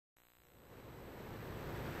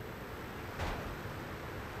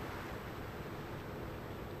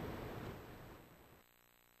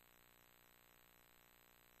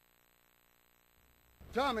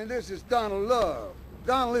Tommy, this is Donald Love.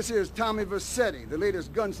 Donald, this here is Tommy Vercetti, the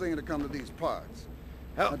latest gunslinger to come to these parts.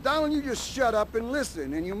 Now, Donald, you just shut up and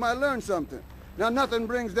listen, and you might learn something. Now, nothing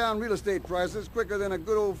brings down real estate prices quicker than a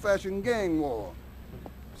good old-fashioned gang war.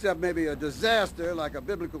 Except maybe a disaster like a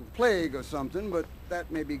biblical plague or something, but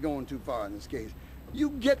that may be going too far in this case. You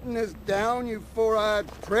getting this down, you four-eyed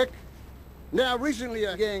prick? Now, recently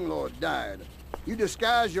a gang lord died. You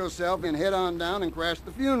disguise yourself and head on down and crash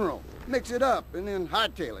the funeral. Mix it up, and then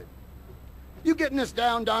hightail it. You getting this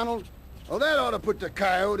down, Donald? Well, that ought to put the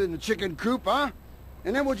coyote in the chicken coop, huh?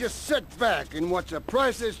 And then we'll just sit back and watch the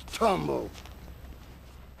prices tumble.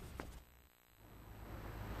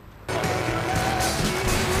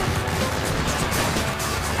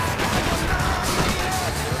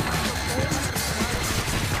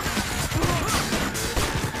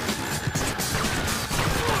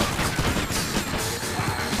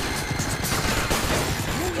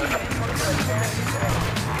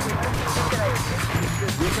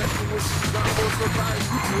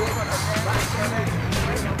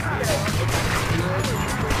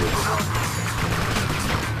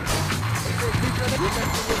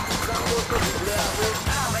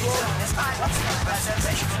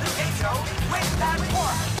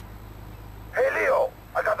 Hey, Leo,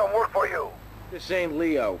 I got some work for you. This ain't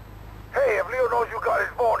Leo. Hey, if Leo knows you got his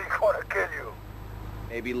phone, he's gonna kill you.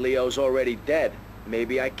 Maybe Leo's already dead.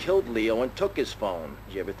 Maybe I killed Leo and took his phone.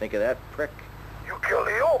 Did you ever think of that, prick? You kill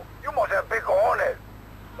Leo? You must have big cojones.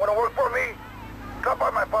 Wanna work for me? Stop by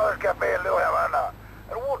my father's cafe in Little Havana,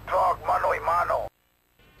 and we'll talk mano y mano.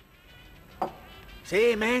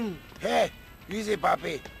 See, man. Hey, easy,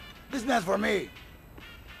 papi. This man's for me.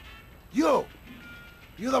 You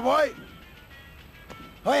the boy?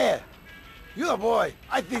 Oh, yeah. You the boy.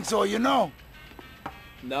 I think so, you know.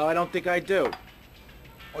 No, I don't think I do.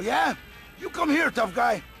 Oh, yeah? You come here, tough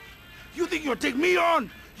guy. You think you'll take me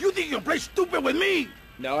on? You think you'll play stupid with me?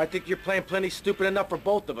 No, I think you're playing plenty stupid enough for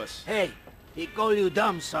both of us. Hey, he call you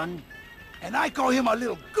dumb, son. And I call him a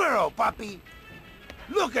little girl, papi.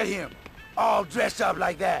 Look at him, all dressed up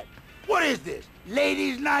like that. What is this,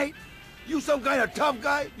 ladies' night? You some kind of tough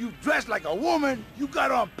guy? You dress like a woman? You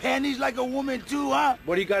got on panties like a woman too, huh?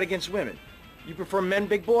 What do you got against women? You prefer men,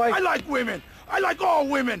 big boy? I like women. I like all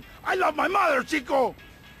women. I love my mother, Chico.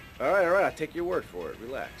 All right, I'll take your word for it.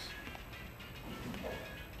 Relax.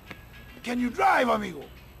 Can you drive, amigo?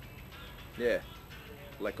 Yeah,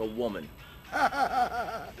 like a woman.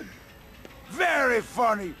 Very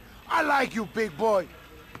funny. I like you, big boy.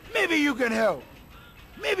 Maybe you can help.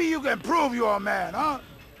 Maybe you can prove you're a man, huh?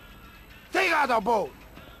 Take out the boat.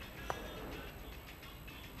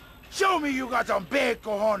 Show me you got some big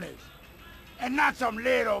cojones. And not some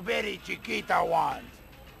little bitty chiquita ones.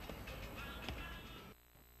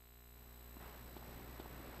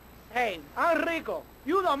 Hey, I'm Rico.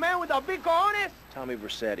 You the man with the big cojones? Tommy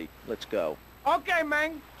Vercetti, let's go. Okay,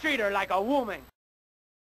 man. Treat her like a woman.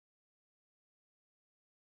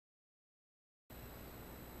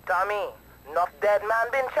 Tommy, enough dead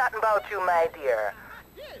man been chatting about you, my dear.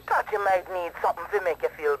 Thought you might need something to make you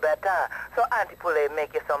feel better. So Auntie Poulet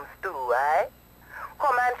make you some stew, eh?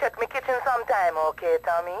 Come and check me kitchen sometime, okay,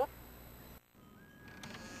 Tommy?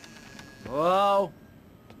 Whoa.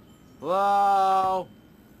 Whoa.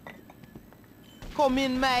 Come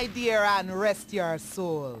in, my dear, and rest your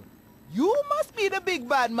soul. You must be the big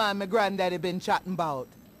bad man my granddaddy been chatting about.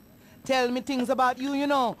 Tell me things about you, you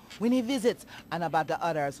know, when he visits, and about the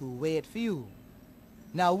others who wait for you.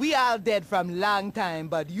 Now, we all dead from long time,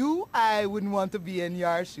 but you, I wouldn't want to be in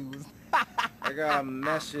your shoes. I got a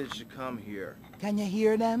message to come here. Can you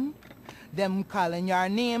hear them? Them calling your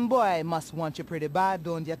name, boy, must want you pretty bad,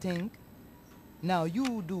 don't you think? Now,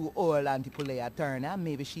 you do old Auntie Poulet a turn, and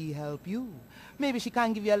maybe she help you. Maybe she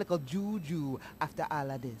can give you a little juju after all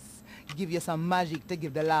of this. Give you some magic to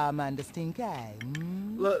give the lawman the stink eye.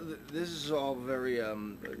 Look, this is all very,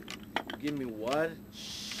 give me what?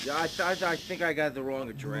 Yeah, I think I got the wrong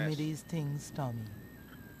address. Do me these things, Tommy.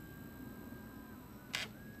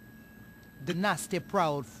 The nasty,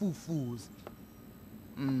 proud foo-foos.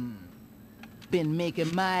 Been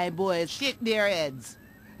making my boys shake their heads.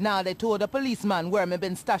 Now they told the policeman where me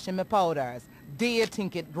been stashing my powders. They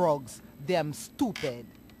think it drugs. Them stupid.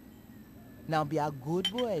 Now be a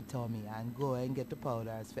good boy, Tommy, and go and get the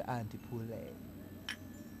powders for Auntie Poulet.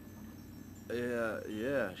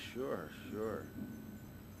 Yeah, sure.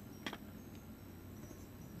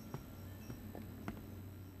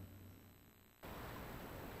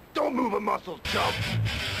 Don't move a muscle, chump.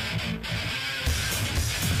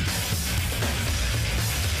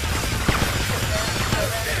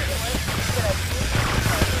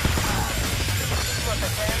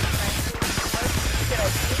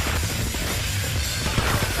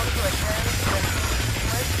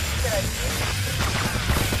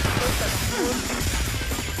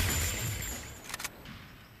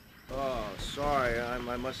 Oh, sorry,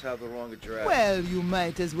 I must have the wrong address. Well, you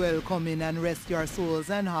might as well come in and rest your souls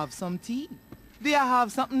and have some tea. Do you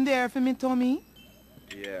have something there for me, Tommy?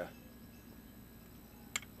 Yeah.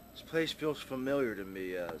 This place feels familiar to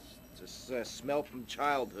me. It's a smell from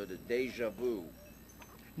childhood, a deja vu.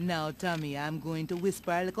 Now, Tommy, I'm going to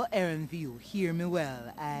whisper a little errand for you. Hear me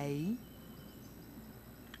well, aye?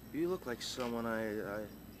 You look like someone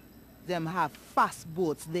Them have fast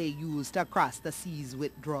boats they use to cross the seas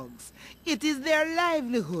with drugs. It is their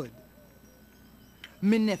livelihood.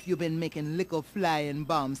 Me nephew been making little flying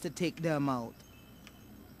bombs to take them out.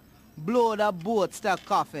 Blow the boats to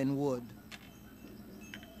coffin wood.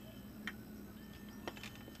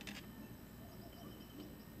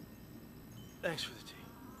 Thanks for the tea.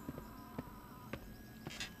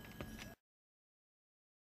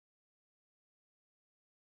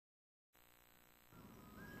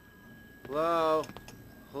 Hello?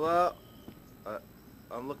 Hello?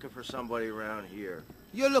 I'm looking for somebody around here.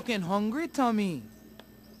 You're looking hungry, Tommy.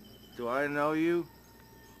 Do I know you?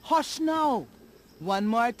 Hush now. One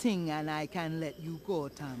more thing and I can let you go,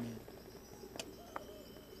 Tommy.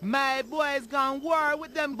 My boys gone war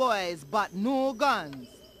with them boys, but no guns.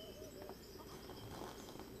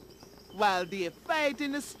 While they fight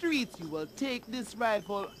in the streets, you will take this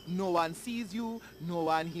rifle. No one sees you, no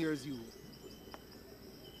one hears you.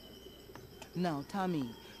 Now,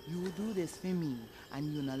 Tommy, you do this for me,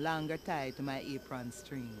 and you no longer tied to my apron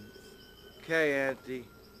strings. Okay, Auntie.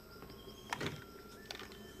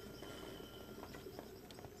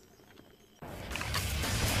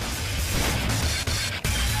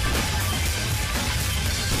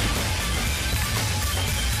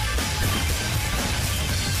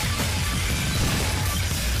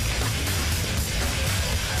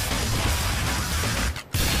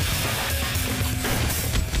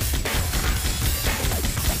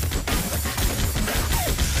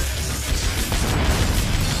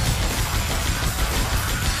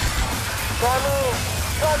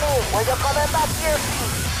 Tommy, when you coming back here,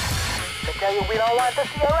 please? I tell you, we don't want to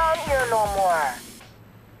see you around here no more.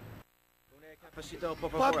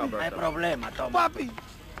 Papi, Hay problema, Tommy. Papi!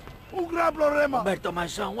 Un gran problema! Humberto, my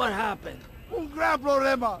son, what happened? Un gran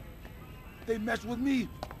problema! They messed with me.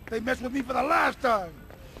 They messed with me for the last time.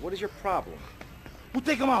 What is your problem? We'll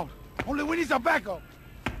take them out. Only we need some backup.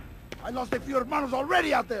 I lost a few hermanos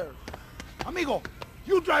already out there. Amigo,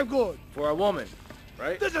 you drive good. For a woman,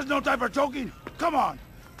 right? This is no time for joking. Come on,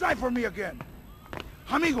 drive for me again.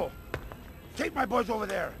 Amigo, take my boys over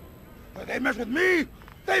there. When they mess with me,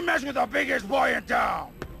 they mess with the biggest boy in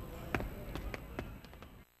town.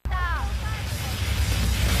 We're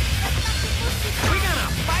gonna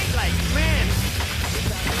fight like men.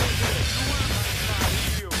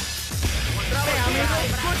 Hey, amigo,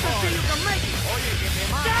 good to see you can make it.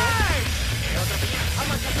 Die!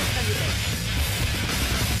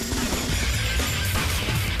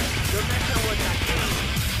 You're messing with that game.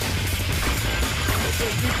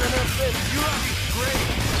 You are great.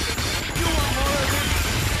 You want more of this?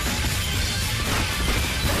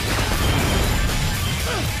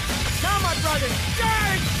 Now, my brother,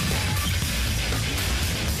 charge!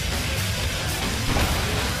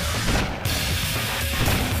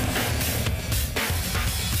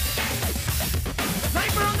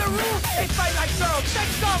 Sniper on the roof! They fight like girls!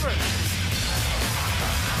 Take cover!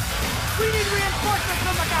 We need reinforcements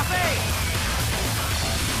from the cafe!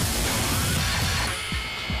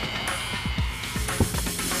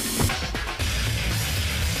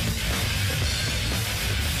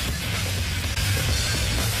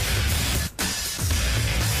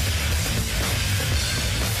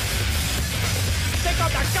 Take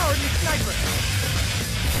out that cowardly sniper!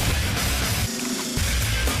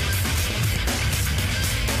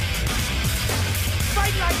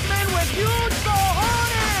 Fight like men with huge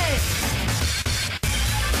cojones!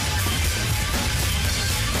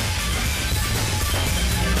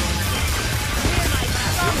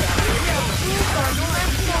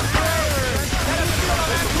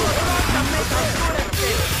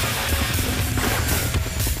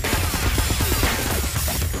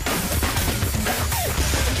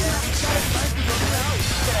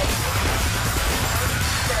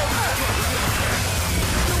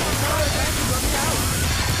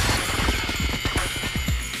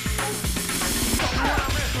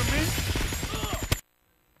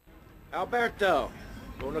 Alberto!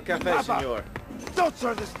 Uno café, Papa, senor. don't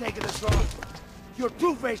serve the snake in the straw. You're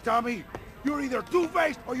two-faced, Tommy. You're either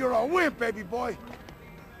two-faced or you're a wimp, baby boy.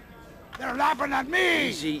 They're laughing at me!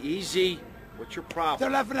 Easy, easy. What's your problem? They're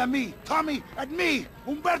laughing at me, Tommy, at me,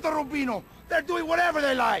 Humberto Rubino. They're doing whatever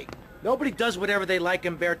they like. Nobody does whatever they like,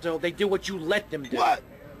 Humberto. They do what you let them do. What?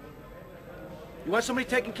 You want somebody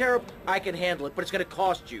taken care of? I can handle it, but it's gonna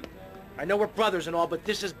cost you. I know we're brothers and all, but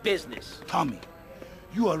this is business. Tommy,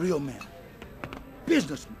 you a real man.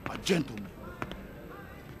 Businessman, a gentleman.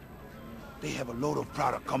 They have a load of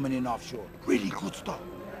product coming in offshore. Really good stuff.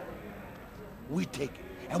 We take it,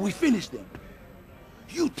 and we finish them.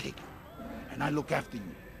 You take it, and I look after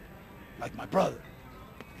you. Like my brother.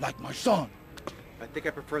 Like my son. I think I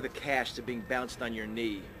prefer the cash to being bounced on your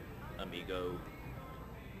knee, amigo.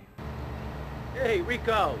 Hey,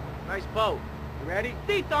 Rico. Nice boat. You ready?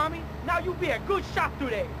 See, Tommy, now you be a good shot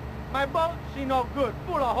today. My boat, she no good,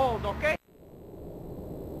 full of holes, okay?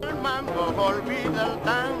 El mambo olvida el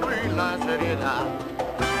tango y la seriedad.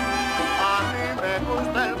 A mí me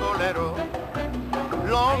gusta el bolero,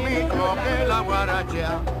 lo mismo que la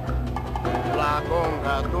guaracha. La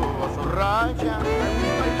conga tuvo su racha,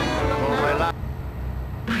 como el...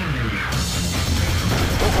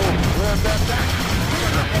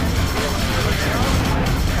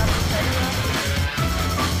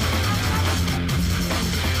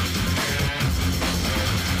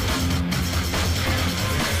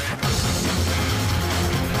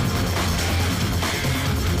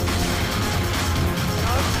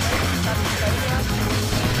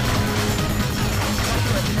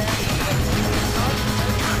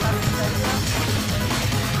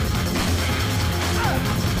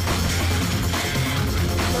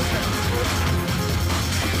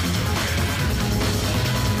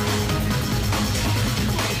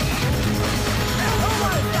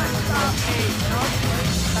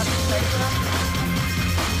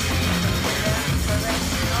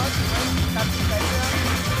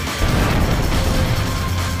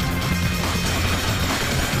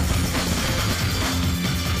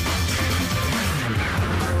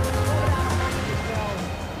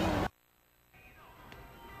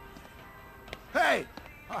 Hey!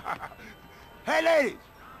 Hey, ladies!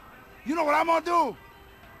 You know what I'm gonna do?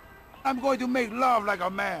 I'm going to make love like a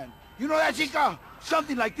man. You know that, chica?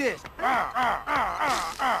 Something like this. Gross.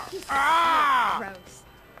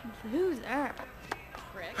 Loser.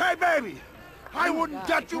 Hey, baby! I wouldn't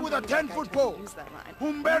touch you with a 10-foot pole.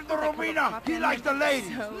 Humberto Robina, he likes the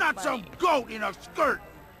ladies, not some goat in a skirt.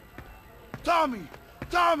 Tommy,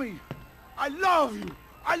 Tommy, I love you.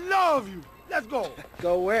 I love you. Let's go.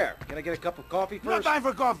 Go where? Can I get a cup of coffee first? No time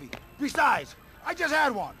for coffee. Besides, I just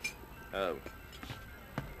had one. Oh.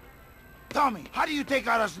 Tommy, how do you take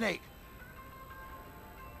out a snake?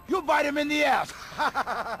 You bite him in the ass.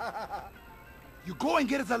 You go and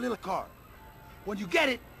get us a little car. When you get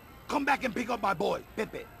it, come back and pick up my boy,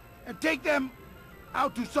 Pepe, and take them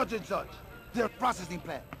out to such and such, their processing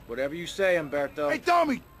plant. Whatever you say, Humberto. Hey,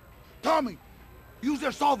 Tommy! Tommy! Use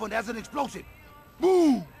their solvent as an explosive.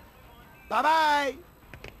 Boom! Bye-bye!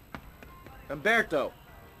 Humberto,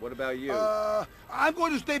 what about you? I'm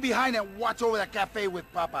going to stay behind and watch over that cafe with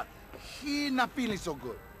Papa. He's not feeling so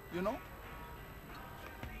good, you know?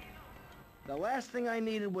 The last thing I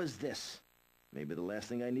needed was this. Maybe the last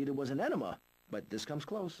thing I needed was an enema, but this comes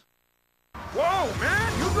close. Whoa,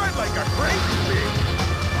 man! You drive like a crazy pig!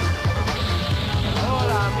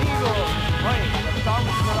 Hola, amigo. Oye,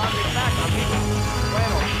 estamos por la mitad, amigo.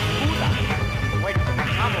 Bueno, puta. Bueno,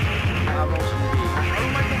 vamos. Vamos indeed. Ay,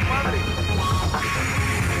 my compadre.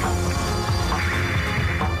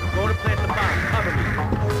 Go to plant the bomb. Cover me.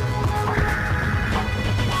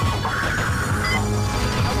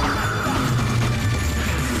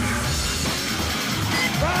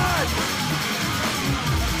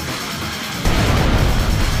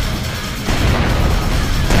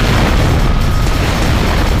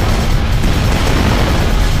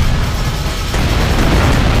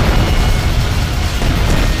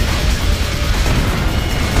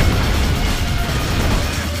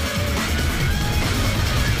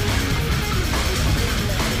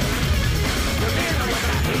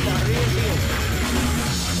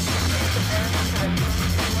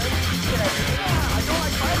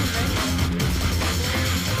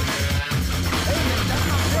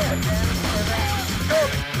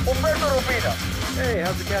 Hey,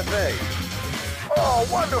 how's the cafe? Oh,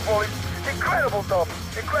 wonderful. Incredible, Tommy.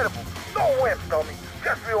 Incredible. No wimps, Tommy.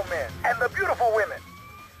 Just real men. And the beautiful women.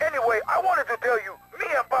 Anyway, I wanted to tell you, me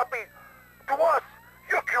and Papi, to us,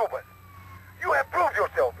 you're Cuban. You have proved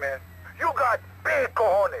yourself, man. You got big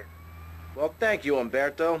cojones. Well, thank you,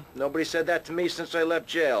 Humberto. Nobody said that to me since I left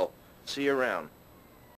jail. See you around.